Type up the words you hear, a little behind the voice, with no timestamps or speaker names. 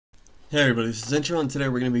Hey everybody, this is Intro, and today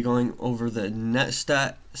we're going to be going over the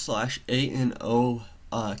netstat/A&O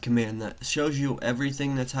command that shows you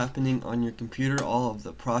everything that's happening on your computer, all of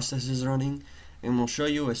the processes running, and will show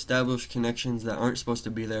you established connections that aren't supposed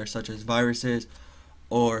to be there, such as viruses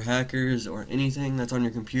or hackers or anything that's on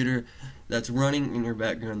your computer that's running in your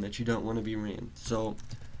background that you don't want to be ran. So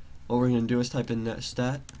what we're going to do is type in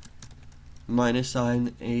netstat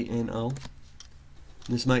 -A&O.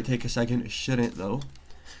 This might take a second, it shouldn't though.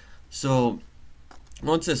 So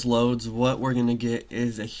once this loads, what we're going to get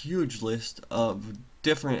is a huge list of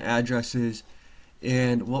different addresses,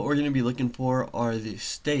 and what we're going to be looking for are the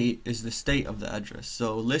state of the address.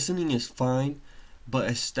 So listening is fine, but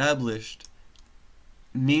established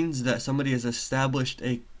means that somebody has established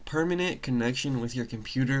a permanent connection with your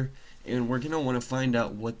computer, and we're going to want to find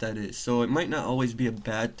out what that is. So it might not always be a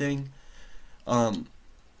bad thing.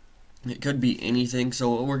 It could be anything. So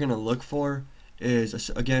what we're going to look for is,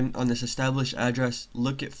 again, on this established address,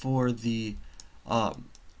 look it for the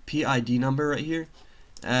PID number right here,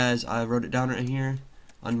 as I wrote it down right here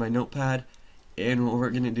on my notepad. And what we're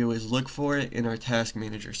going to do is look for it in our task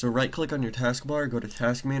manager. So right click on your taskbar, go to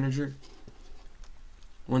task manager.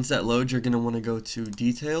 Once that loads, you're going to want to go to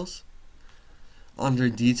details. Under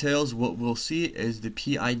details, what we'll see is the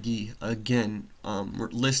PID, again,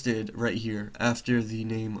 listed right here after the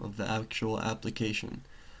name of the actual application.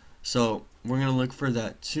 So we're going to look for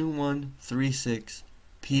that 2136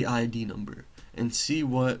 PID number and see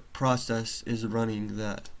what process is running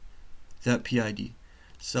that PID.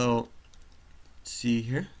 So let's see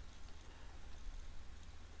here.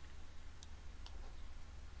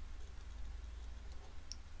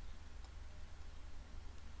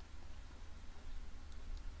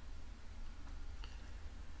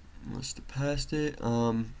 Must have passed it.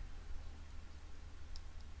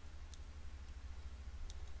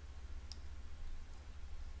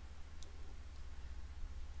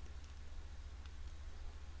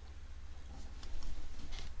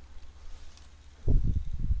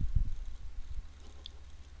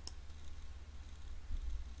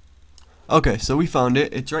 Okay, so we found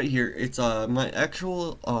it. It's right here. It's my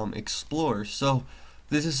actual Explorer. So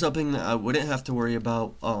this is something that I wouldn't have to worry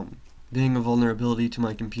about being a vulnerability to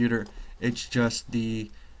my computer. It's just the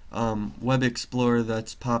Web Explorer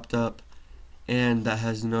that's popped up, and that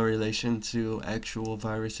has no relation to actual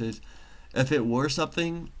viruses. If it were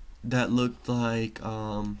something that looked like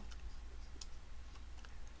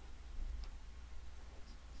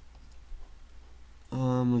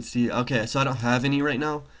let's see. Okay, so I don't have any right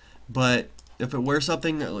now. But if it were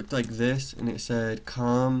something that looked like this and it said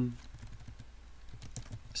com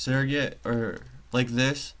surrogate or like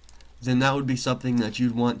this, then that would be something that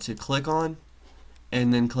you'd want to click on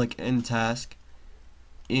and then click end task.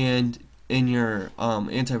 And in your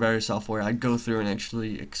antivirus software, I'd go through and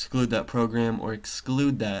actually exclude that program, or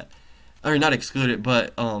exclude that, or not exclude it,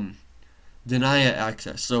 but deny it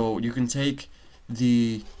access. So you can take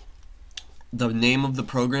the name of the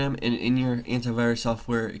program, and in your antivirus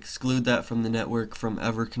software exclude that from the network from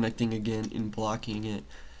ever connecting again and blocking it.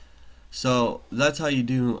 So that's how you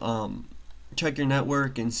do check your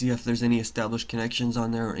network and see if there's any established connections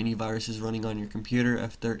on there or any viruses running on your computer.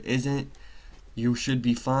 If there isn't, you should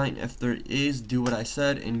be fine. If there is, do what I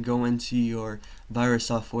said and go into your virus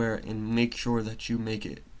software and make sure that you make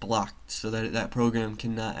it blocked so that that program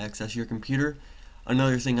cannot access your computer.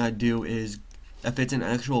 Another thing I do is, if it's an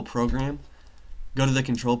actual program, go to the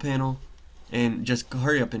control panel and just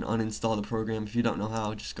hurry up and uninstall the program. If you don't know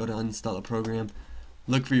how, just go to uninstall the program,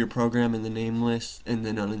 look for your program in the name list, and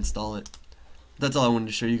then uninstall it. That's all I wanted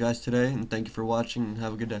to show you guys today, and thank you for watching, and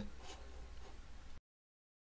have a good day.